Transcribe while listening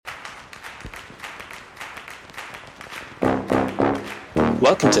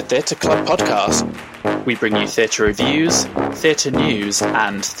Welcome to Theatre Club Podcast. We bring you theatre reviews, theatre news,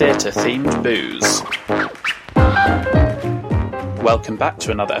 and theatre-themed booze. Welcome back to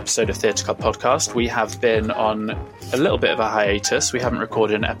another episode of Theatre Club Podcast. We have been on a little bit of a hiatus. We haven't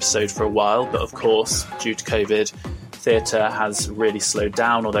recorded an episode for a while, but of course, due to COVID, theatre has really slowed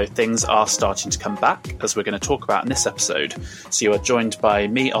down, although things are starting to come back, as we're going to talk about in this episode. So you are joined by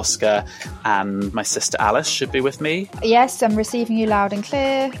me, Oscar, and my sister Alice should be with me. Yes, I'm receiving you loud and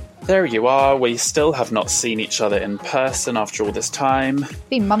clear. There you are. We still have not seen each other in person after all this time. It's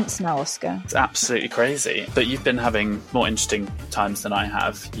been months now, Oscar. It's absolutely crazy. But you've been having more interesting times than I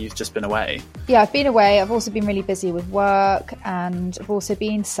have. You've just been away. Yeah, I've been away. I've also been really busy with work, and I've also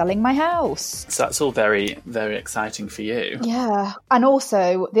been selling my house. So that's all very, very exciting for you. Yeah. And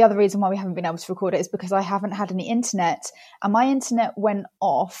also, the other reason why we haven't been able to record it is because I haven't had any internet. And my internet went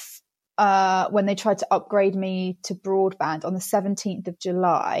off when they tried to upgrade me to broadband on the 17th of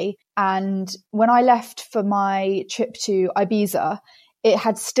July. And when I left for my trip to Ibiza, it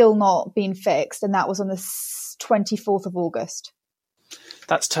had still not been fixed. And that was on the 24th of August.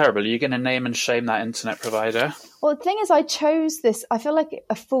 That's terrible. Are you going to name and shame that internet provider? Well, the thing is, I chose this. I feel like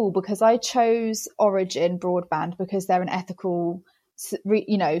a fool because I chose Origin Broadband because they're an ethical,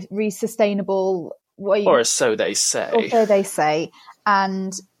 sustainable. Or so they say. Or so they say.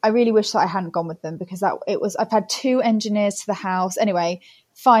 And I really wish that I hadn't gone with them because I've had 2 engineers to the house. Anyway,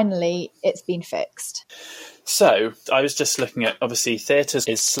 finally, it's been fixed. So I was just looking at, obviously, theatre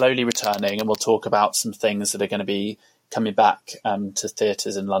is slowly returning, and we'll talk about some things that are going to be coming back to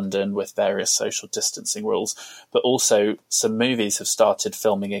theatres in London with various social distancing rules. But also some movies have started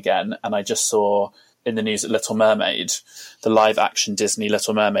filming again. And I just saw in the news that Little Mermaid, the live action Disney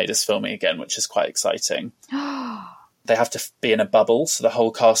Little Mermaid, is filming again, which is quite exciting. They have to be in a bubble. So the whole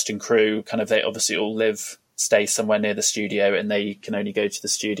cast and crew they obviously all stay somewhere near the studio, and they can only go to the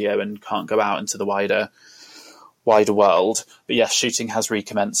studio and can't go out into the wider world. But yes, shooting has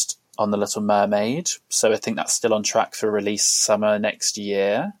recommenced on The Little Mermaid. So I think that's still on track for release summer next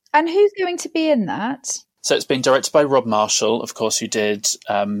year. And who's going to be in that? So it's been directed by Rob Marshall, of course, who did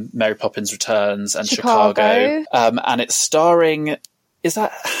Mary Poppins Returns and Chicago. And it's starring, is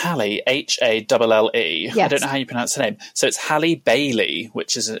that Halle? Halle? Yes. I don't know how you pronounce her name. So it's Halle Bailey,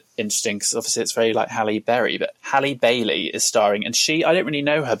 which is interesting because obviously it's very like Halle Berry, but Halle Bailey is starring. And I don't really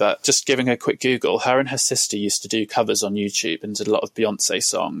know her, but just giving her a quick Google, her and her sister used to do covers on YouTube and did a lot of Beyonce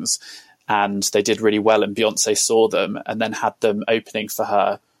songs. And they did really well, and Beyonce saw them and then had them opening for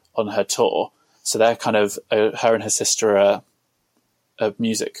her on her tour. So they're kind of, her and her sister are a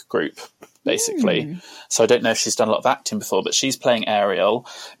music group, basically. So I don't know if she's done a lot of acting before, but she's playing Ariel.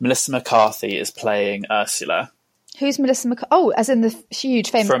 Melissa McCarthy is playing Ursula. Who's Melissa McCarthy? Oh, as in the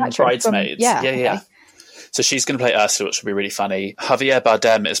huge famous from actress. Bridesmaids. Yeah. Okay. So she's going to play Ursula, which will be really funny. Javier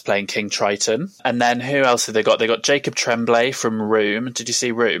Bardem is playing King Triton. And then who else have they got? They got Jacob Tremblay from Room. Did you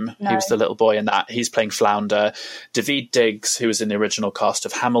see Room? No. He was the little boy in that. He's playing Flounder. Daveed Diggs, who was in the original cast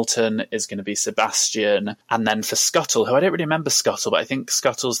of Hamilton, is going to be Sebastian. And then for Scuttle, who I don't really remember Scuttle, but I think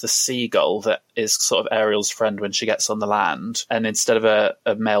Scuttle's the seagull that is sort of Ariel's friend when she gets on the land. And instead of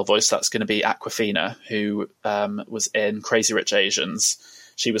a male voice, that's going to be Awkwafina, who was in Crazy Rich Asians.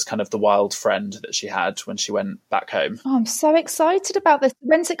 She was kind of the wild friend that she had when she went back home. Oh, I'm so excited about this.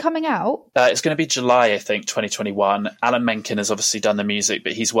 When's it coming out? It's going to be July, I think, 2021. Alan Menken has obviously done the music,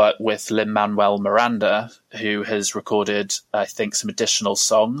 but he's worked with Lin-Manuel Miranda, who has recorded, I think, some additional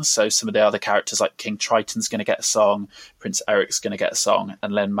songs. So some of the other characters, like King Triton's going to get a song, Prince Eric's going to get a song,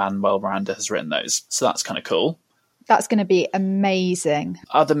 and Lin-Manuel Miranda has written those. So that's kind of cool. That's going to be amazing.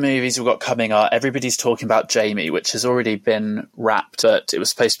 Other movies we've got coming are everybody's talking about Jamie, which has already been wrapped, but it was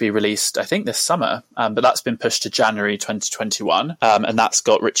supposed to be released, I think, this summer. But that's been pushed to January 2021. And that's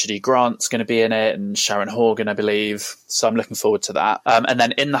got Richard E. Grant's going to be in it and Sharon Horgan, I believe. So I'm looking forward to that. And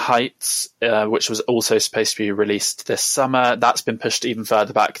then In the Heights, which was also supposed to be released this summer, that's been pushed even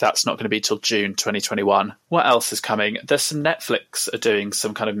further back. That's not going to be till June 2021. What else is coming? There's some Netflix are doing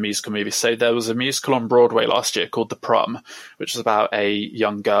some kind of musical movie. So there was a musical on Broadway last year called The Prom, which was about a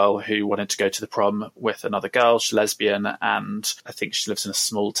young girl who wanted to go to the prom with another girl. She's lesbian, and I think she lives in a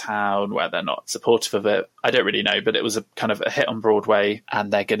small town where they're not supportive of it. I don't really know, but it was a kind of a hit on Broadway,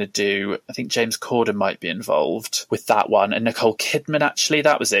 and they're going to do, I think James Corden might be involved with that one, and Nicole Kidman, actually.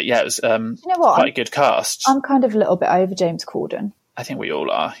 That was it. Yeah, it was quite a good cast. I'm kind of a little bit over James Corden. I think we all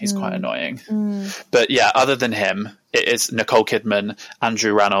are. He's quite annoying. Mm. But yeah, other than him, it is Nicole Kidman,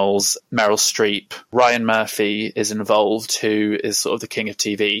 Andrew Rannells, Meryl Streep. Ryan Murphy is involved, who is sort of the king of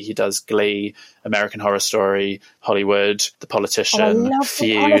TV. He does Glee, American Horror Story, Hollywood, The Politician, Oh, I love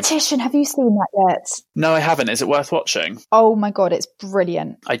Feud. The Politician. Have you seen that yet? No, I haven't. Is it worth watching? Oh my God, it's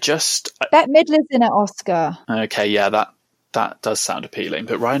brilliant. Bette Midler's in it, Oscar. Okay, yeah, that does sound appealing.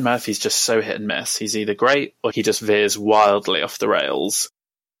 But Ryan Murphy's just so hit and miss. He's either great or he just veers wildly off the rails.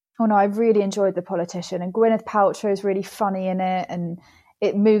 Oh no, I really enjoyed The Politician, and Gwyneth Paltrow is really funny in it, and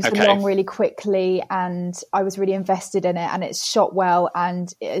it moves along really quickly, and I was really invested in it, and it's shot well,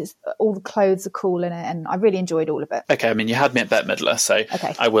 and all the clothes are cool in it, and I really enjoyed all of it. Okay, I mean, you had me at Bette Midler, so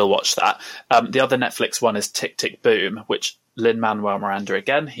I will watch that. The other Netflix one is Tick, Tick, Boom, which Lin-Manuel Miranda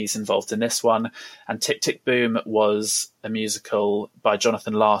again, he's involved in this one. And Tick, Tick, Boom was a musical by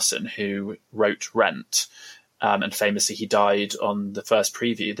Jonathan Larson, who wrote Rent. And famously, he died on the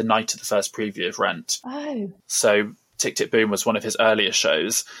night of the first preview of Rent. Oh. So Tick, Tick, Boom was one of his earlier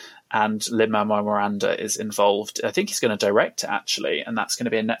shows, and Lin-Manuel Miranda is involved. I think he's going to direct it, actually, and that's going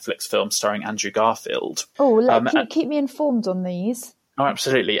to be a Netflix film starring Andrew Garfield. Oh, keep me informed on these. Oh,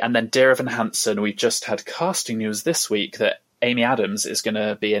 absolutely. And then Dear Evan Hansen, we just had casting news this week that Amy Adams is going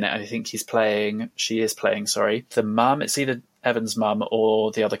to be in it. I think she is playing, the mum. It's either Evan's mum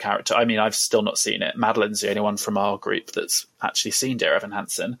or the other character. I mean, I've still not seen it. Madeline's the only one from our group that's actually seen Dear Evan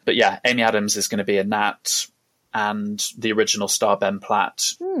Hansen. But yeah, Amy Adams is going to be in that, and the original star Ben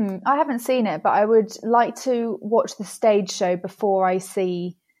Platt. I haven't seen it, but I would like to watch the stage show before I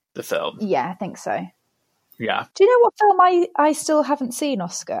see the film. Yeah, I think so. Yeah. Do you know what film I still haven't seen,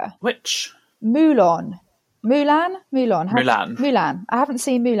 Oscar? Which? Mulan. Mulan. I haven't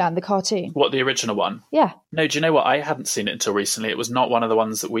seen Mulan, the cartoon. What, the original one? Yeah. No, do you know what? I hadn't seen it until recently. It was not one of the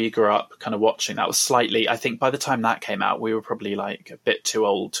ones that we grew up kind of watching. That was slightly, I think by the time that came out, we were probably like a bit too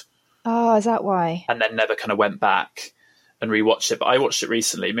old. Oh, is that why? And then never kind of went back and rewatched it. But I watched it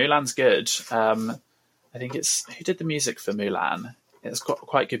recently. Mulan's good. I think who did the music for Mulan? It's got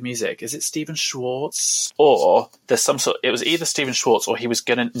quite good music. Is it Stephen Schwartz? Or there's it was either Stephen Schwartz or he was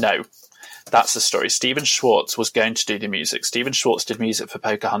no. That's the story. Stephen Schwartz was going to do the music. Stephen Schwartz did music for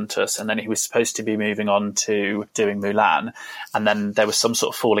Pocahontas, and then he was supposed to be moving on to doing Mulan. And then there was some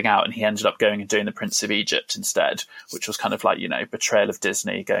sort of falling out, and he ended up going and doing The Prince of Egypt instead, which was kind of like, betrayal of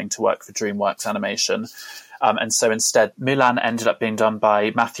Disney, going to work for DreamWorks Animation. And so instead, Mulan ended up being done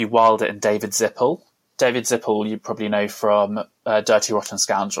by Matthew Wilder and David Zippel. David Zippel, you probably know from Dirty Rotten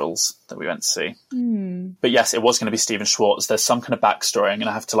Scoundrels that we went to see. But yes, it was going to be Stephen Schwartz. There's some kind of backstory. I'm going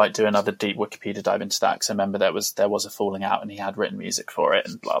to have to do another deep Wikipedia dive into that, because I remember there was a falling out and he had written music for it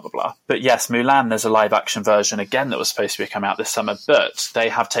and blah, blah, blah. But yes, Mulan, there's a live action version again that was supposed to be coming out this summer, but they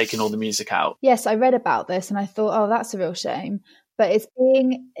have taken all the music out. Yes, I read about this and I thought, oh, that's a real shame. But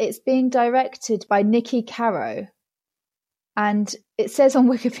it's being directed by Nikki Caro. And it says on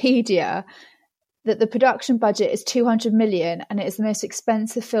Wikipedia that the production budget is $200 million and it is the most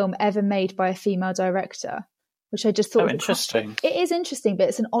expensive film ever made by a female director, which I just thought... Oh, interesting. It is interesting, but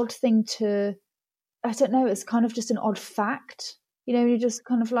it's an odd thing to... I don't know, it's kind of just an odd fact. You're just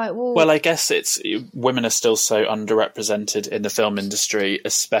kind of like, well... Well, I guess women are still so underrepresented in the film industry,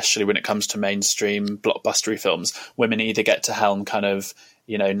 especially when it comes to mainstream blockbustery films. Women either get to helm kind of,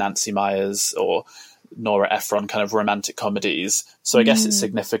 Nancy Meyers or Nora Ephron kind of romantic comedies. So I guess it's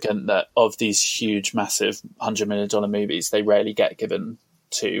significant that of these huge, massive $100 million movies, they rarely get given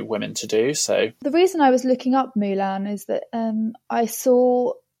to women to do. So the reason I was looking up Mulan is that I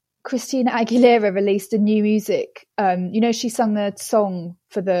saw Christina Aguilera released a new music. She sung the song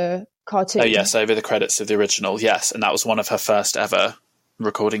for the cartoon. Oh yes, over the credits of the original. Yes, and that was one of her first ever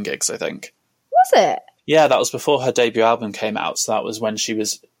recording gigs, I think. Was it? Yeah, that was before her debut album came out. So that was when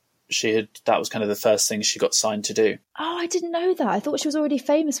that was kind of the first thing she got signed to do. Oh, I didn't know that. I thought she was already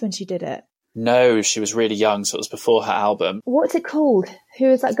famous when she did it. No, she was really young, so it was before her album. What's it called? Who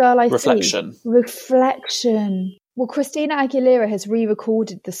is that girl I Reflection. see? Reflection. Well, Christina Aguilera has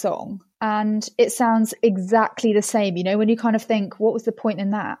re-recorded the song, and it sounds exactly the same. When you kind of think, what was the point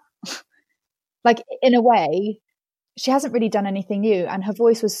in that? In a way, she hasn't really done anything new, and her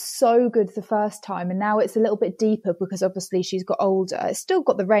voice was so good the first time, and now it's a little bit deeper because obviously she's got older. It's still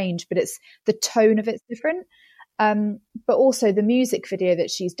got the range, but it's the tone of it's different. But also the music video that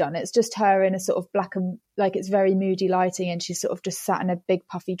she's done, it's just her in a sort of black and it's very moody lighting, and she's sort of just sat in a big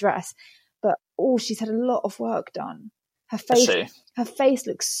puffy dress. But she's had a lot of work done. Her face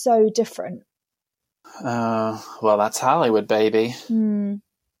looks so different. Well, that's Hollywood, baby.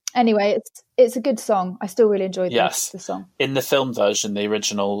 Anyway, it's a good song. I still really enjoyed the song. In the film version, the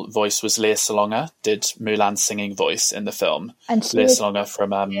original voice was Lea Salonga, did Mulan's singing voice in the film. And Lea Salonga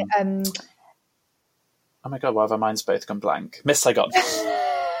from... oh my God, why have our minds both gone blank? Miss Saigon.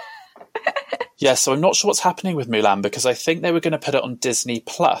 Yeah, so I'm not sure what's happening with Mulan, because I think they were going to put it on Disney+.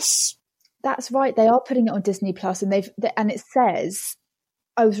 That's right, they are putting it on Disney+, and it says...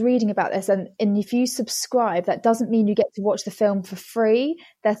 I was reading about this, and if you subscribe, that doesn't mean you get to watch the film for free.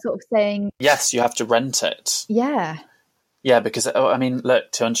 They're sort of saying... Yes, you have to rent it. Yeah. Yeah, because, I mean,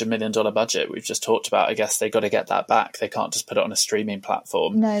 look, $200 million budget we've just talked about. I guess they got to get that back. They can't just put it on a streaming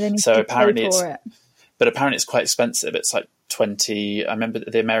platform. No, they need to pay for it. But apparently it's quite expensive. It's like I remember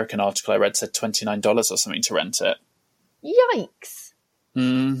the American article I read said $29 or something to rent it. Yikes.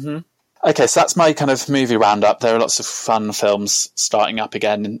 Mm-hmm. Okay, so that's my kind of movie roundup. There are lots of fun films starting up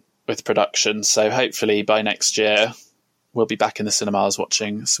again with production. So hopefully by next year, we'll be back in the cinemas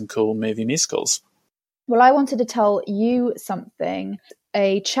watching some cool movie musicals. Well, I wanted to tell you something.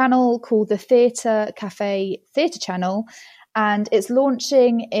 A channel called the Theatre Cafe Theatre Channel, and it's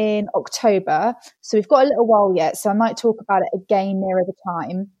launching in October. So we've got a little while yet. So I might talk about it again nearer the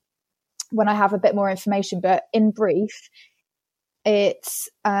time when I have a bit more information. But in brief, it's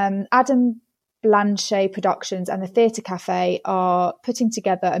Adam Blanchet Productions and the Theatre Cafe are putting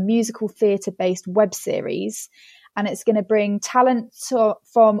together a musical theatre-based web series, and it's going to bring talent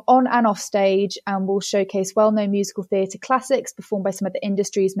from on and off stage, and will showcase well-known musical theatre classics performed by some of the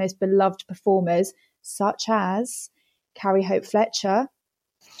industry's most beloved performers, such as Carrie Hope Fletcher,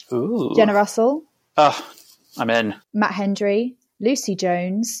 Ooh. Jenna Russell, I'm in, Matt Hendry, Lucy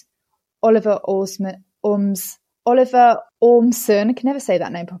Jones, Oliver Ormson, I can never say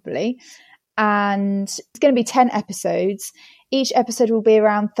that name properly. And it's going to be 10 episodes. Each episode will be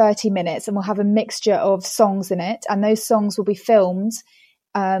around 30 minutes and will have a mixture of songs in it. And those songs will be filmed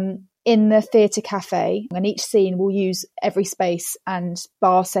in the theatre cafe. And each scene will use every space and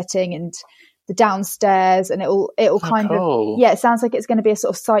bar setting and the downstairs. And it'll kind cool. of, yeah, it sounds like it's going to be a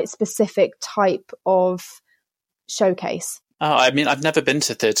sort of site-specific type of showcase. Oh, I mean, I've never been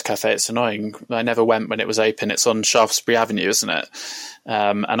to Theatre Cafe. It's annoying. I never went when it was open. It's on Shaftesbury Avenue, isn't it?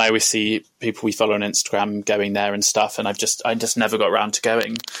 And I always see people we follow on Instagram going there and stuff. And I just never got around to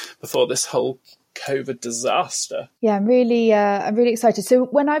going before this whole COVID disaster. Yeah, I'm really excited. So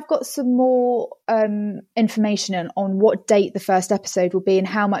when I've got some more information on what date the first episode will be and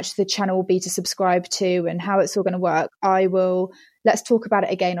how much the channel will be to subscribe to and how it's all going to work, let's talk about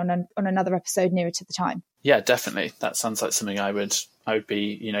it again on another episode nearer to the time. Yeah, definitely. That sounds like something I would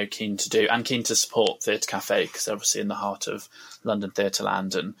be, keen to do, and keen to support Theatre Cafe, because they're obviously in the heart of London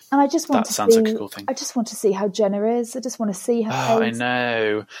Theatreland, and I just want that sounds like a cool thing. I just want to see how Jenna is. I just want to see her. Oh, I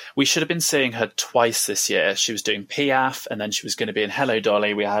know. We should have been seeing her twice this year. She was doing Piaf, and then she was going to be in Hello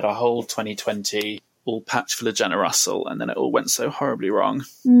Dolly. We had our whole 2020 all packed full of Jenna Russell, and then it all went so horribly wrong.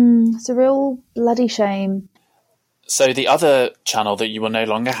 It's a real bloody shame. So the other channel that you will no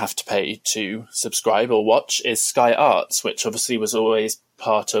longer have to pay to subscribe or watch is Sky Arts, which obviously was always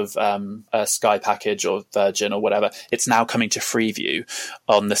part of a Sky package or Virgin or whatever. It's now coming to Freeview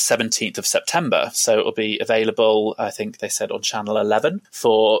on the 17th of September. So it'll be available, I think they said, on Channel 11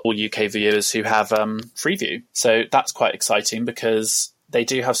 for all UK viewers who have Freeview. So that's quite exciting because they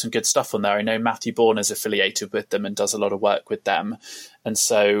do have some good stuff on there. I know Matthew Bourne is affiliated with them and does a lot of work with them. And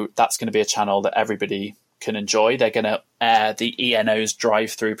so that's going to be a channel that everybody can enjoy. They're going to air the ENO's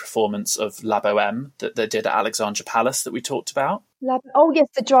drive-through performance of La Bohème that they did at Alexandra Palace that we talked about. Oh yes,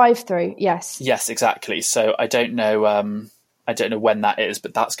 the drive-through. Yes, exactly. So I don't know when that is,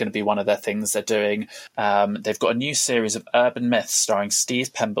 but that's going to be one of their things they're doing. They've got a new series of urban myths starring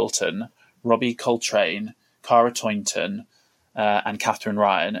Steve Pembleton, Robbie Coltrane, Cara Toynton, and Catherine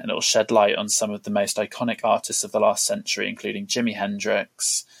Ryan, and it'll shed light on some of the most iconic artists of the last century, including Jimi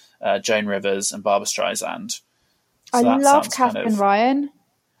Hendrix, Joan Rivers and Barbra Streisand. So I love Catherine Ryan.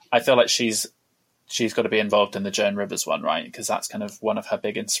 I feel like she's got to be involved in the Joan Rivers one, right? Because that's kind of one of her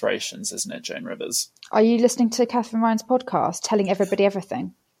big inspirations, isn't it, Joan Rivers? Are you listening to Catherine Ryan's podcast, Telling Everybody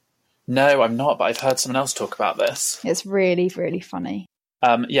Everything? No, I'm not, but I've heard someone else talk about this. It's really, really funny.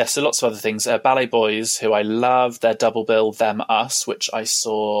 So lots of other things. Ballet Boys, who I love, their double bill, Them Us, which I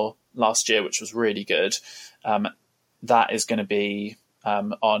saw last year, which was really good. That is going to be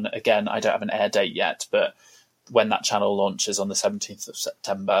on, again, I don't have an air date yet, but when that channel launches on the 17th of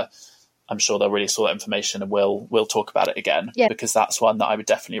September, I'm sure they'll release all that information and we'll talk about it again, because that's one that I would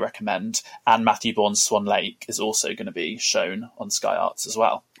definitely recommend. And Matthew Bourne's Swan Lake is also going to be shown on Sky Arts as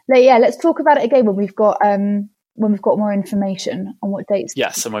well. Yeah, let's talk about it again when we've got when we've got more information on what dates.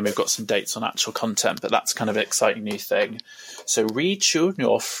 Yes, and when we've got some dates on actual content, but that's kind of an exciting new thing. So retune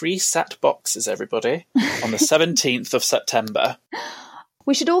your free set boxes, everybody, on the 17th of September.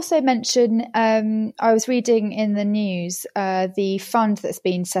 We should also mention, I was reading in the news, the fund that's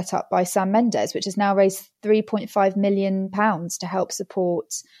been set up by Sam Mendes, which has now raised £3.5 million to help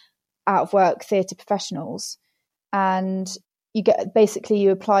support out-of-work theatre professionals. And you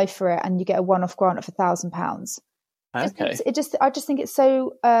apply for it and you get a one-off grant of £1,000. Okay. I just think it's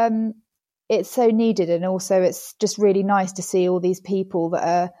so needed, and also it's just really nice to see all these people that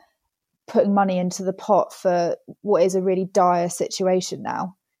are putting money into the pot for what is a really dire situation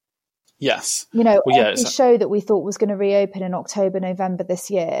now. Yes. Every show that we thought was going to reopen in October, November this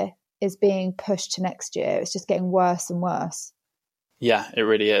year is being pushed to next year. It's just getting worse and worse. Yeah, it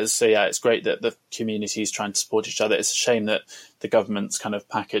really is. So yeah, it's great that the community is trying to support each other. It's a shame that the government's kind of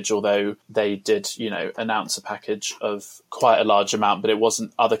package, although they did, announce a package of quite a large amount, but it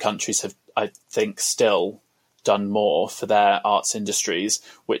wasn't. Other countries have, I think, still done more for their arts industries,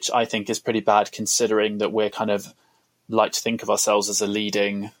 which I think is pretty bad considering that we're kind of like to think of ourselves as a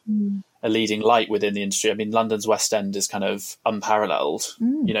leading light within the industry. I mean, London's West End is kind of unparalleled,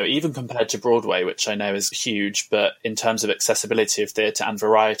 even compared to Broadway, which I know is huge, but in terms of accessibility of theatre and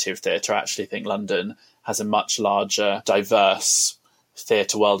variety of theatre, I actually think London has a much larger, diverse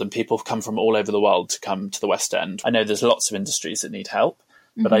theatre world, and people come from all over the world to come to the West End. I know there's lots of industries that need help,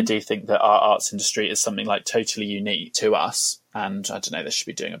 but I do think that our arts industry is something like totally unique to us. And I don't know, they should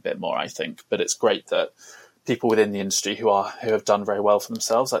be doing a bit more, I think. But it's great that people within the industry who have done very well for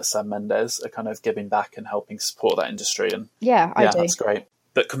themselves, like Sam Mendes, are kind of giving back and helping support that industry. And I do. That's great.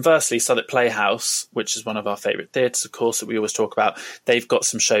 But conversely, Southwark Playhouse, which is one of our favourite theatres, of course, that we always talk about, they've got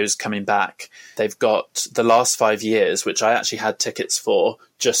some shows coming back. They've got The Last 5 Years, which I actually had tickets for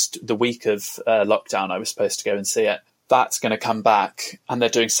just the week of lockdown. I was supposed to go and see it. That's going to come back, and they're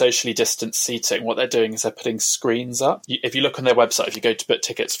doing socially distanced seating. What they're doing is they're putting screens up. If you look on their website, if you go to book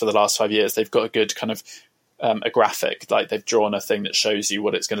tickets for The Last 5 Years, they've got a good kind of a graphic, like they've drawn a thing that shows you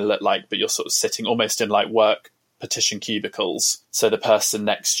what it's going to look like, but you're sort of sitting almost in like work petition cubicles. So the person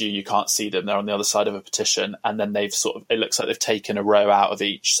next to you can't see them. They're on the other side of a petition, and then it looks like they've taken a row out of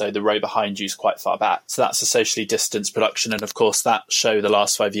each. So the row behind you is quite far back. So that's a socially distanced production. And of course, that show, The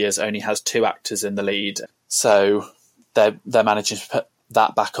Last 5 Years, only has 2 actors in the lead. So they're managing to put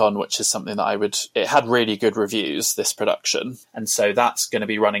that back on, which is something that it had really good reviews, this production. And so that's going to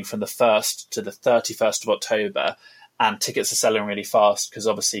be running from the 1st to the 31st of October. And tickets are selling really fast because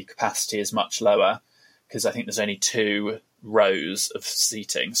obviously capacity is much lower, because I think there's only 2 rows of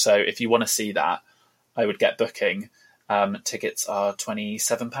seating. So if you want to see that, I would get booking. Tickets are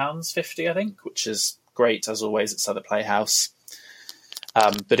 £27.50, I think, which is great, as always, at Southwark Playhouse.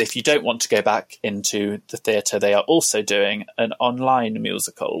 But if you don't want to go back into the theatre, they are also doing an online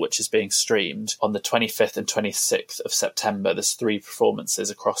musical, which is being streamed on the 25th and 26th of September. There's 3 performances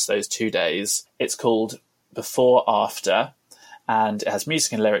across those 2 days. It's called Before After, and it has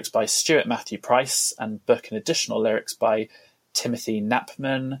music and lyrics by Stuart Matthew Price and book and additional lyrics by Timothy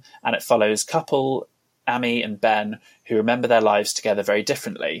Knapman. And it follows couple Amy and Ben, who remember their lives together very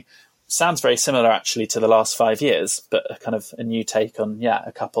differently. Sounds very similar, actually, to The Last 5 Years, but a kind of a new take on,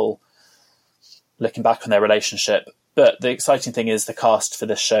 a couple looking back on their relationship. But the exciting thing is the cast for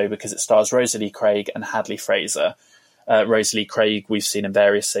this show, because it stars Rosalie Craig and Hadley Fraser. Rosalie Craig, we've seen in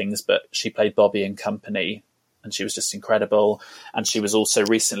various things, but she played Bobby in Company, and she was just incredible. And she was also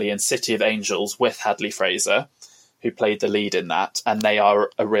recently in City of Angels with Hadley Fraser, who played the lead in that, and they are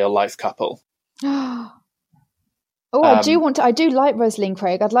a real-life couple. I do like Rosalind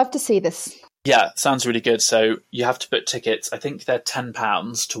Craig. I'd love to see this. Yeah, sounds really good. So you have to book tickets. I think they're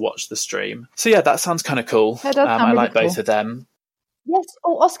 £10 to watch the stream. So yeah, that sounds kind of cool. That does sound I really like cool. both of them. Yes.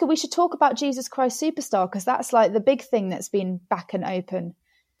 Oh, Oscar, we should talk about Jesus Christ Superstar, because that's like the big thing that's been back and open.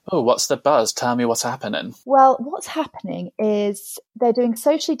 Oh, what's the buzz? Tell me what's happening. Well, what's happening is they're doing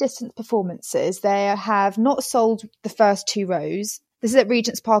socially distanced performances. They have not sold the first 2 rows. This is at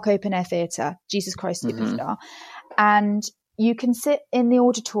Regent's Park Open Air Theatre, Jesus Christ Superstar. And you can sit in the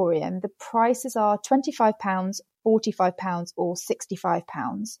auditorium. The prices are £25, £45 or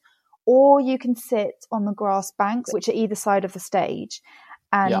 £65. Or you can sit on the grass banks, which are either side of the stage,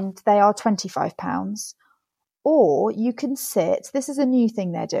 and they are £25. Or you can sit, this is a new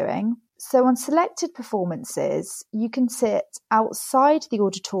thing they're doing. So on selected performances, you can sit outside the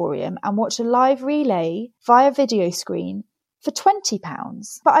auditorium and watch a live relay via video screen for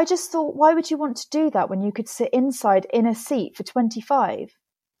 £20. But I just thought, why would you want to do that when you could sit inside in a seat for £25?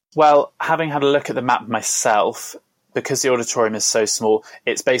 Well, having had a look at the map myself, because the auditorium is so small,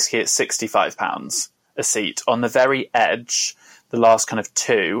 it's £65. a seat. On the very edge, the last kind of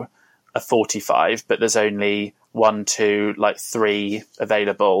two are 45, but there's only 1, 2, like 3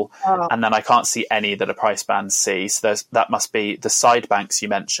 available. Oh. And then I can't see any that are price band C. So that must be the side banks you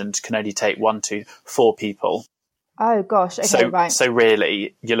mentioned can only take 1, 2, 4 people. Oh gosh. Okay, right. So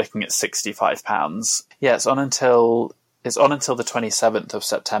really, you're looking at £65. Yeah, it's on until the 27th of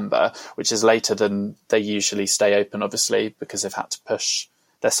September, which is later than they usually stay open, obviously, because they've had to push.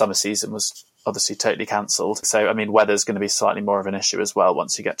 Their summer season was obviously totally cancelled. So, I mean, weather's going to be slightly more of an issue as well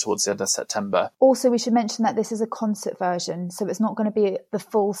once you get towards the end of September. Also, we should mention that this is a concert version, so it's not going to be the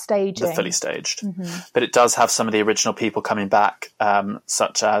full staging. The fully staged. Mm-hmm. But it does have some of the original people coming back,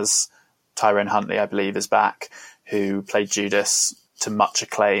 such as Tyrone Huntley, I believe, is back, who played Judas to much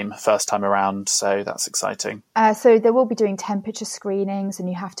acclaim first time around. So that's exciting. So they will be doing temperature screenings and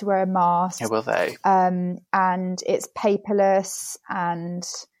you have to wear a mask. Yeah, will they? And it's paperless, and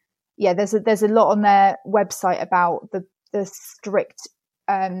yeah, there's a lot on their website about the strict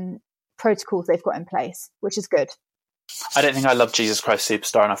protocols they've got in place, which is good. I don't think I love Jesus Christ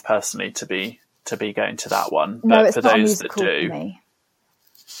Superstar enough personally to be going to that one. No, but it's for not those a that musical do, for me.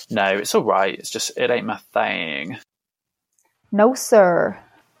 No, it's all right. It's just it ain't my thing. No, sir.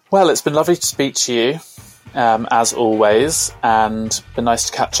 Well, it's been lovely to speak to you, as always, and been nice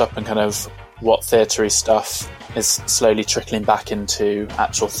to catch up and kind of what theatre-y stuff is slowly trickling back into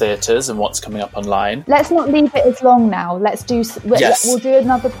actual theatres and what's coming up online. Let's not leave it as long now. Yes. We'll do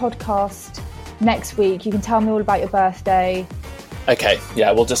another podcast next week. You can tell me all about your birthday. Okay,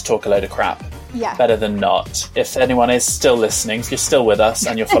 yeah, we'll just talk a load of crap. Yeah. Better than not. If anyone is still listening, if you're still with us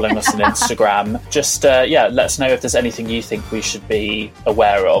and you're following us on Instagram, just, let us know if there's anything you think we should be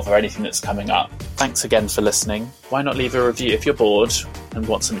aware of or anything that's coming up. Thanks again for listening. Why not leave a review? If you're bored and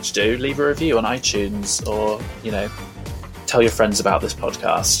want something to do, leave a review on iTunes or, tell your friends about this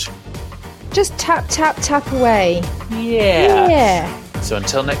podcast. Just tap, tap, tap away. Yeah. Yeah. So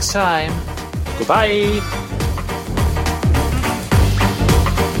until next time, goodbye.